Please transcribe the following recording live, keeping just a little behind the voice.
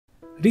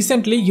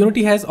Recently,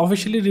 Unity has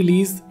officially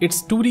released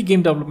its 2D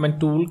game development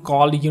tool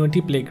called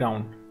Unity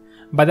Playground.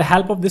 By the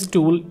help of this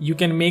tool, you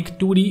can make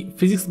 2D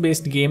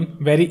physics-based game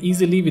very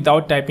easily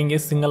without typing a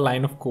single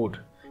line of code.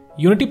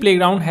 Unity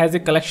Playground has a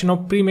collection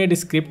of pre-made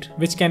scripts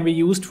which can be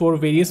used for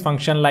various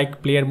functions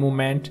like player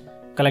movement,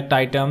 collect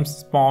items,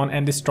 spawn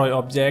and destroy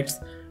objects,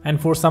 and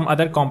for some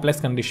other complex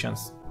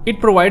conditions. It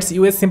provides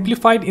you a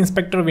simplified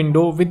inspector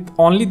window with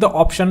only the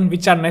options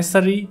which are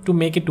necessary to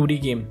make a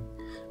 2D game.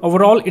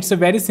 Overall, it's a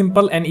very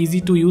simple and easy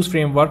to use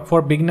framework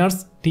for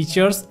beginners,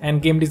 teachers,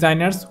 and game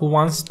designers who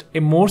want a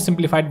more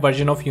simplified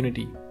version of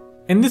Unity.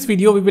 In this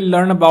video, we will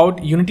learn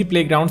about Unity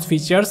Playground's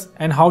features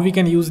and how we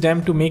can use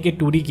them to make a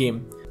 2D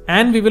game.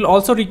 And we will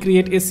also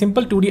recreate a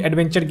simple 2D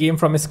adventure game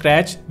from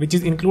scratch, which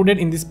is included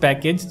in this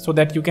package so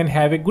that you can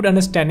have a good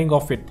understanding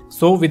of it.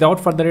 So without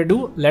further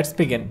ado, let's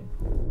begin.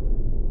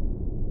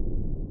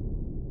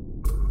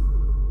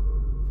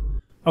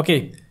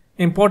 Okay,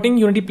 importing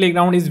Unity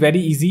Playground is very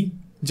easy.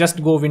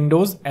 Just go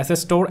Windows, Asset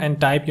Store and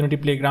type Unity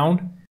Playground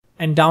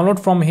and download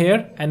from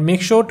here, and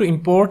make sure to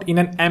import in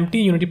an empty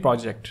Unity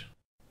project.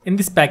 In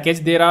this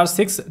package, there are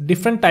 6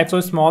 different types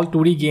of small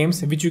 2D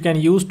games which you can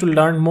use to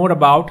learn more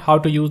about how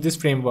to use this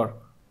framework.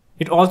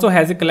 It also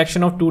has a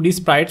collection of 2D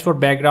sprites for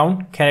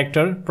background,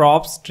 character,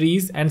 props,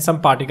 trees and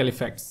some particle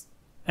effects.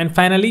 And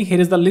finally,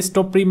 here is the list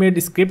of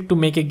pre-made scripts to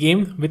make a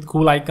game with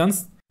cool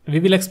icons.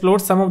 We will explore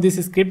some of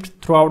these scripts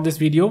throughout this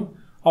video.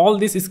 All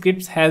these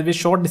scripts have a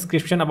short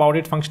description about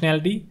its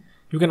functionality.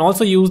 You can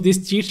also use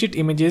these cheat sheet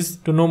images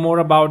to know more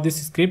about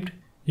this script.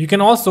 You can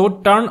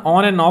also turn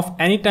on and off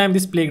anytime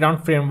this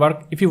playground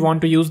framework if you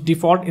want to use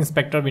default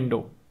inspector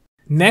window.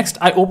 Next,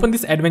 I open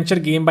this adventure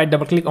game by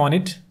double click on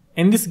it.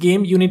 In this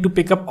game, you need to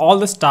pick up all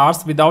the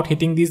stars without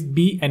hitting these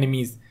bee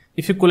enemies.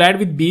 If you collide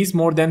with bees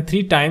more than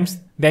 3 times,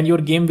 then your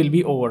game will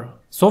be over.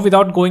 So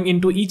without going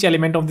into each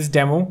element of this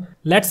demo,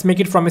 let's make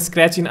it from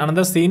scratch in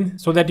another scene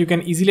so that you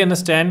can easily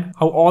understand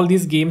how all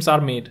these games are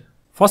made.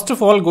 First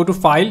of all, go to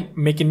File,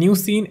 make a new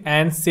scene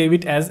and save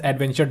it as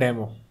Adventure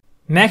Demo.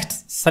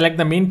 Next, select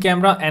the main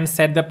camera and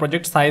set the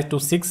project size to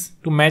 6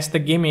 to match the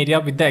game area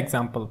with the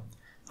example.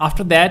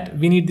 After that,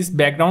 we need this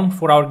background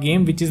for our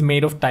game, which is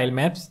made of tile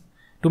maps.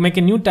 To make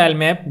a new tile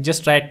map,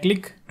 just right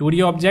click,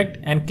 2D object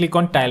and click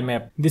on tile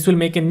map. This will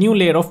make a new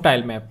layer of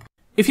tile map.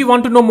 If you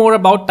want to know more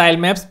about tile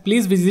maps,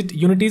 please visit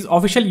Unity's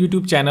official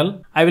YouTube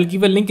channel. I will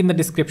give a link in the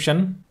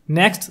description.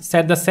 Next,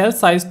 set the cell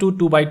size to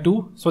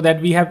 2x2 so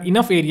that we have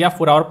enough area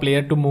for our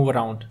player to move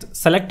around.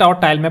 Select our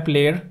tile map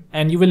layer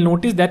and you will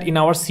notice that in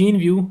our scene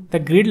view, the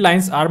grid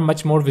lines are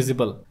much more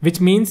visible,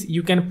 which means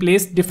you can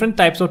place different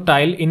types of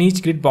tile in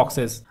each grid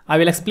boxes. I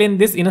will explain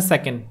this in a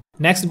second.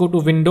 Next, go to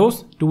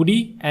Windows,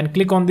 2D and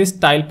click on this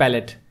tile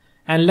palette.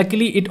 And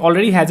luckily, it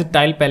already has a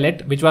tile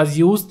palette which was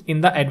used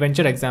in the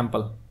adventure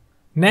example.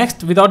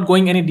 Next, without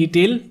going any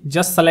detail,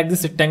 just select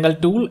this rectangle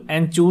tool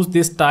and choose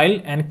this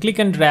tile and click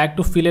and drag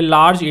to fill a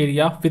large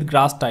area with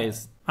grass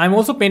tiles. I'm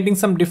also painting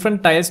some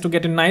different tiles to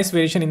get a nice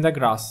variation in the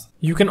grass.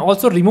 You can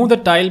also remove the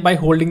tile by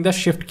holding the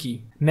shift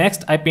key.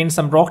 Next, I paint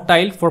some rock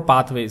tile for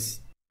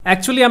pathways.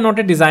 Actually, I'm not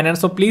a designer,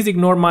 so please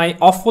ignore my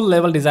awful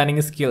level designing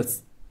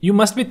skills. You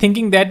must be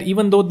thinking that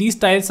even though these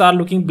tiles are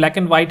looking black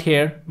and white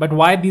here, but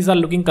why these are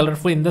looking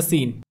colorful in the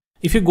scene?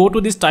 If you go to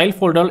this tile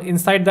folder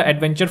inside the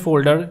adventure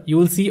folder, you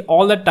will see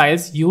all the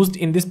tiles used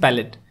in this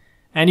palette.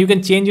 And you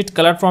can change its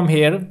color from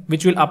here,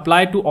 which will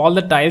apply to all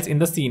the tiles in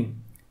the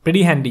scene.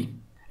 Pretty handy.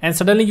 And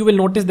suddenly you will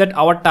notice that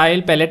our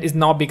tile palette is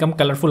now become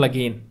colorful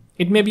again.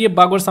 It may be a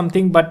bug or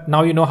something, but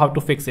now you know how to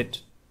fix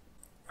it.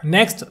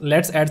 Next,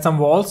 let's add some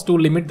walls to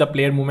limit the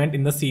player movement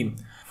in the scene.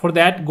 For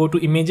that, go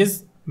to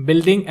Images,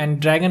 Building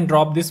and drag and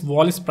drop this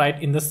wall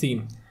sprite in the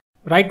scene.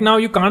 Right now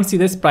you can't see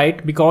the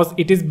sprite because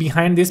it is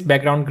behind this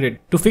background grid.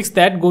 To fix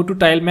that, go to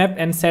tile map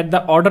and set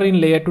the order in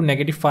layer to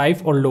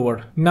 -5 or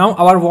lower. Now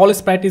our wall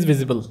sprite is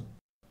visible.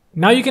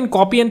 Now you can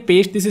copy and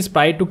paste this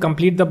sprite to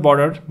complete the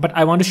border, but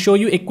I want to show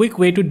you a quick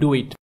way to do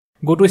it.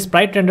 Go to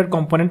sprite render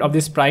component of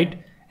this sprite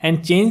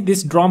and change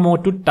this draw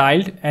mode to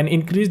tiled and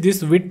increase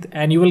this width,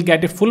 and you will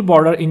get a full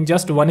border in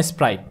just one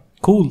sprite.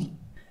 Cool.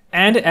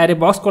 And add a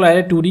box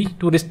collider 2D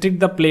to restrict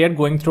the player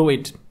going through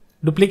it.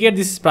 Duplicate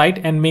this sprite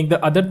and make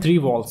the other 3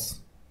 walls.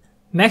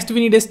 Next,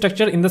 we need a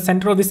structure in the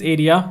center of this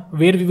area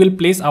where we will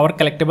place our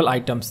collectible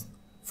items.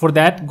 For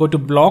that, go to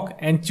Block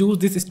and choose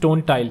this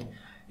stone tile.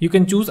 You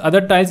can choose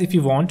other tiles if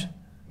you want.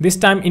 This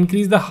time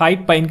increase the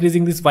height by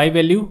increasing this Y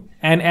value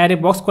and add a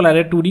box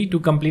collider 2D to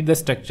complete the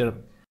structure.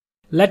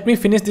 Let me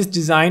finish this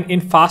design in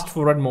fast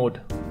forward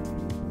mode.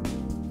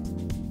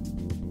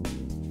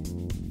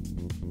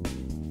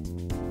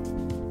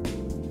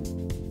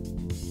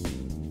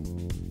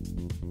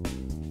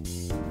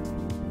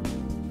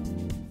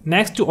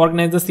 Next, to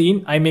organize the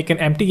scene, I make an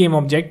empty game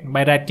object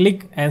by right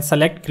click and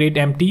select create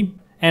empty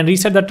and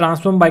reset the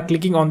transform by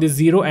clicking on the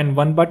 0 and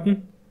 1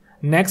 button.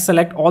 Next,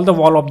 select all the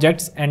wall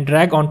objects and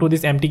drag onto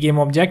this empty game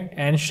object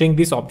and shrink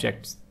these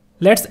objects.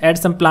 Let's add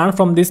some plant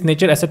from this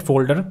nature asset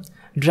folder.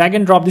 Drag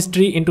and drop this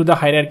tree into the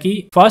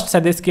hierarchy. First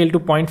set the scale to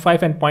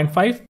 0.5 and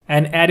 0.5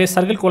 and add a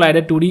circle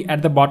collider 2D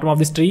at the bottom of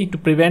this tree to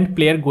prevent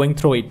player going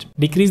through it.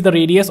 Decrease the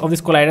radius of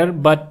this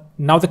collider, but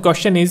now the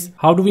question is,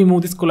 how do we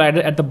move this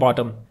collider at the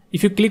bottom?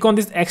 If you click on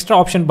this extra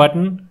option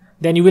button,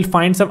 then you will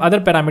find some other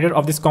parameter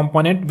of this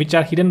component which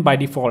are hidden by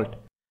default.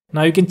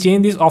 Now you can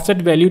change this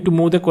offset value to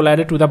move the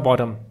collider to the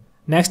bottom.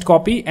 Next,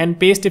 copy and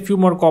paste a few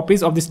more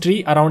copies of this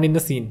tree around in the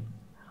scene.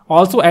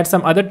 Also add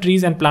some other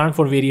trees and plant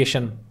for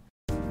variation.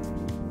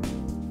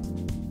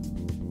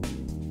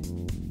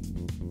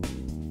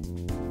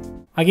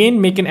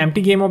 Again, make an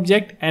empty game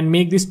object and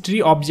make these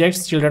tree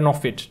objects children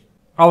of it.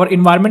 Our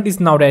environment is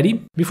now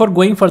ready. Before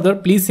going further,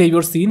 please save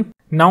your scene.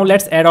 Now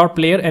let's add our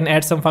player and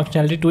add some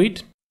functionality to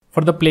it.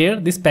 For the player,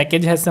 this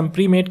package has some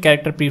pre-made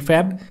character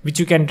prefab which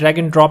you can drag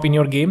and drop in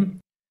your game.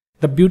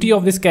 The beauty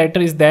of this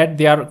character is that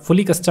they are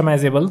fully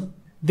customizable.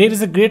 There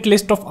is a great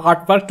list of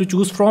artwork to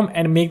choose from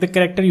and make the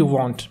character you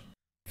want.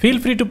 Feel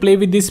free to play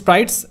with these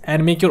sprites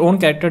and make your own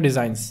character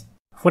designs.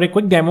 For a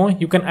quick demo,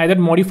 you can either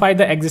modify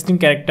the existing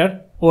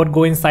character or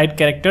go inside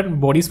character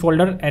bodies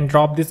folder and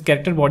drop this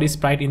character body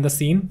sprite in the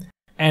scene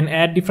and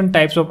add different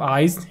types of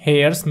eyes,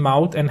 hairs,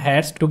 mouth and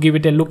hats to give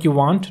it a look you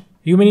want.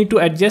 You may need to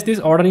adjust this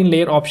order in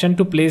layer option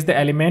to place the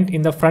element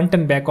in the front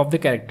and back of the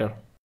character.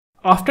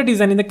 After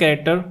designing the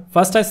character,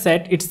 first I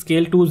set its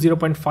scale to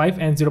 0.5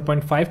 and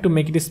 0.5 to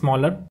make it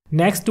smaller.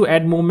 Next, to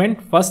add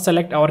movement, first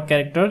select our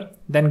character,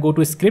 then go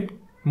to script,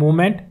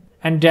 movement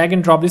and drag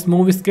and drop this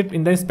move script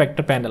in the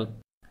inspector panel.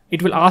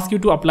 It will ask you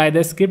to apply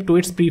the script to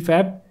its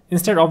prefab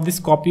instead of this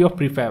copy of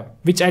prefab,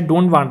 which I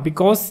don't want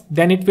because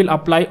then it will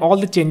apply all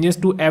the changes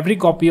to every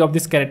copy of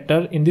this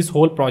character in this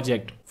whole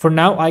project. For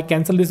now, I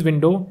cancel this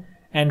window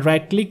and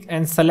right click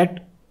and select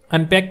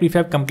unpack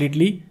prefab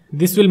completely.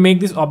 This will make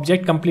this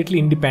object completely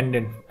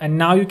independent. And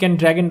now you can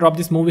drag and drop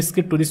this move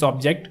script to this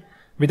object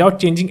without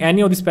changing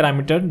any of this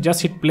parameter.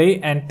 Just hit play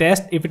and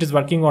test if it is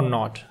working or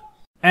not.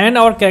 And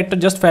our character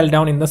just fell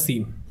down in the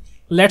scene.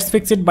 Let's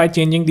fix it by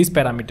changing these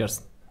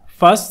parameters.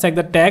 First, set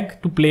the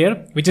tag to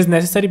player, which is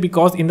necessary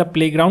because in the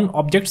playground,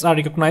 objects are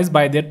recognized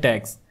by their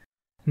tags.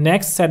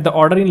 Next, set the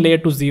order in layer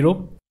to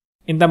 0.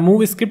 In the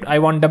move script, I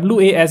want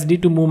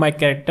WASD to move my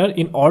character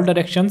in all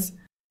directions.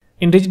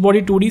 In rigid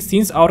body 2D,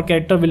 since our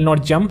character will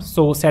not jump,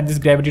 so set this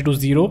gravity to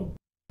 0,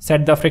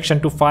 set the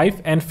friction to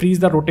 5 and freeze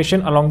the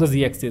rotation along the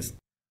z-axis.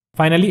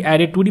 Finally,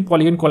 add a 2D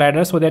polygon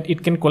collider so that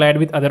it can collide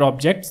with other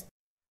objects.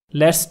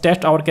 Let's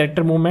test our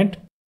character movement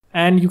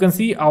and you can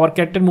see our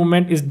character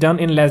movement is done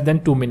in less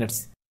than 2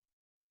 minutes.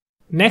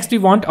 Next, we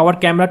want our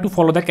camera to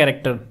follow the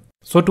character.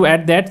 So to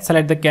add that,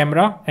 select the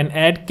camera and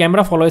add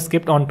camera follow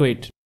script onto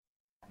it.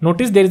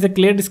 Notice there is a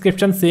clear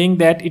description saying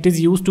that it is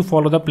used to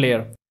follow the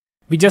player.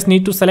 We just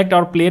need to select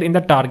our player in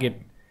the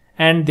target.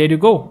 And there you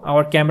go,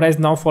 our camera is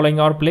now following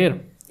our player.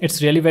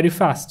 It's really very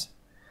fast.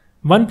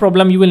 One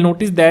problem you will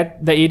notice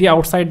that the area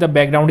outside the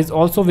background is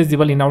also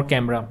visible in our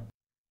camera.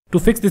 To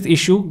fix this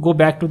issue, go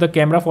back to the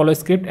camera follow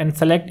script and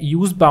select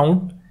use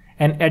bound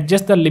and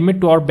adjust the limit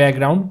to our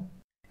background.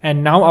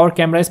 And now our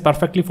camera is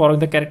perfectly following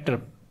the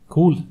character.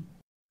 Cool.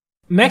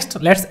 Next,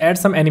 let's add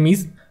some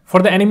enemies.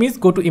 For the enemies,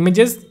 go to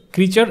images,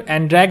 creature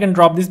and drag and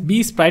drop this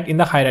B sprite in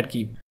the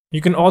hierarchy. You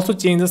can also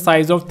change the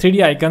size of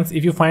 3D icons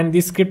if you find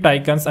these script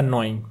icons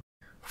annoying.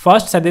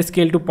 First, set the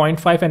scale to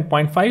 0.5 and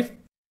 0.5.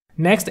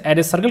 Next, add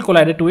a circle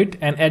collider to it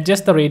and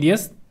adjust the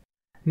radius.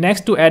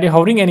 Next, to add a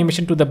hovering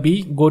animation to the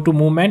bee, go to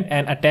movement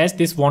and attach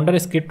this wander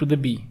script to the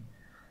bee.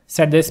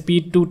 Set the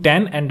speed to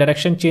 10 and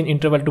direction change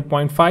interval to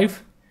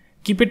 0.5.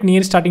 Keep it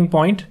near starting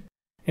point.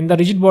 In the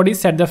rigid body,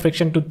 set the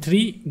friction to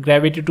 3,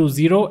 gravity to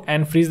 0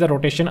 and freeze the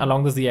rotation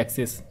along the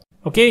z-axis.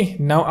 Okay,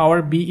 now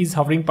our bee is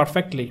hovering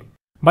perfectly.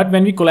 But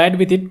when we collide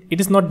with it, it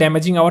is not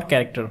damaging our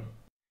character.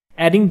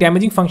 Adding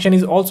damaging function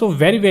is also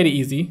very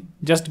easy.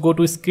 Just go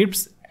to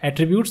scripts,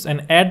 attributes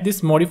and add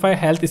this modify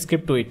health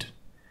script to it.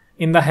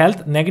 In the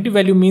health, negative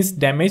value means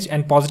damage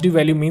and positive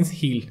value means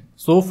heal.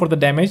 So for the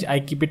damage, I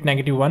keep it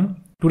 -1.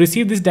 To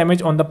receive this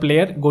damage on the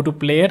player, go to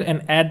player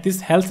and add this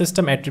health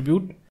system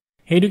attribute.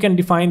 Here you can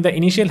define the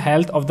initial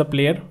health of the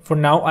player. For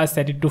now, I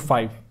set it to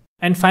 5.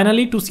 And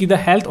finally, to see the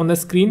health on the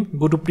screen,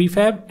 go to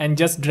prefab and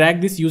just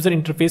drag this user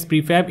interface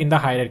prefab in the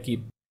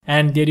hierarchy.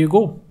 And there you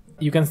go.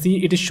 You can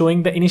see it is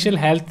showing the initial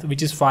health,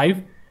 which is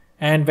 5.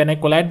 And when I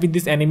collide with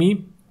this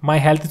enemy, my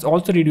health is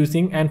also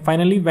reducing. And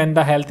finally, when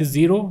the health is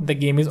 0, the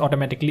game is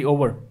automatically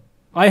over.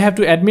 I have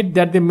to admit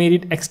that they made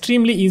it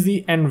extremely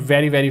easy and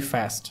very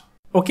fast.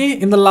 Okay,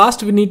 in the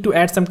last we need to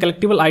add some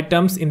collectible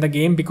items in the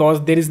game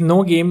because there is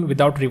no game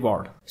without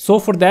reward. So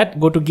for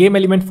that, go to game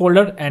element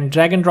folder and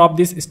drag and drop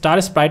this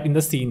star sprite in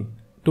the scene.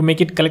 To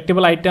make it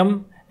collectible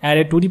item, add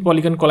a 2D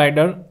polygon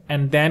collider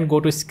and then go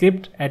to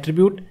script,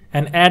 attribute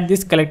and add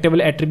this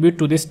collectible attribute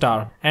to this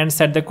star and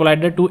set the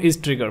collider to is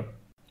trigger.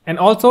 And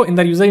also in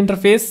the user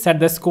interface, set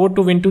the score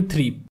to win to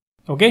 3.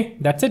 Okay,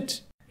 that's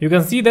it. You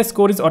can see the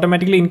score is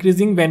automatically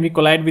increasing when we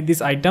collide with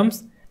these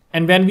items.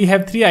 And when we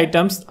have 3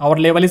 items, our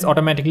level is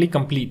automatically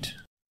complete.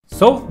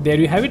 So there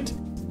you have it.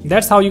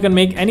 That's how you can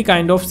make any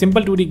kind of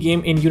simple 2D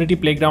game in Unity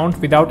Playground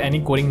without any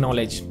coding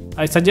knowledge.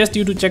 I suggest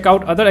you to check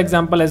out other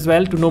examples as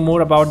well to know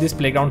more about this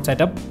playground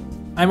setup.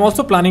 I'm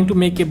also planning to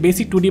make a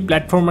basic 2D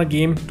platformer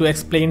game to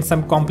explain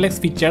some complex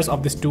features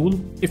of this tool.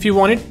 If you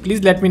want it,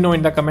 please let me know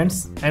in the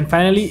comments. And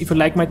finally, if you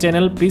like my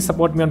channel, please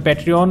support me on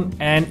Patreon.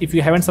 And if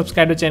you haven't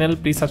subscribed to the channel,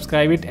 please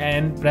subscribe it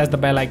and press the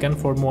bell icon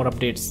for more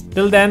updates.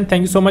 Till then,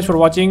 thank you so much for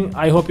watching.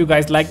 I hope you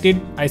guys liked it.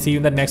 I see you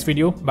in the next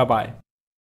video. Bye bye.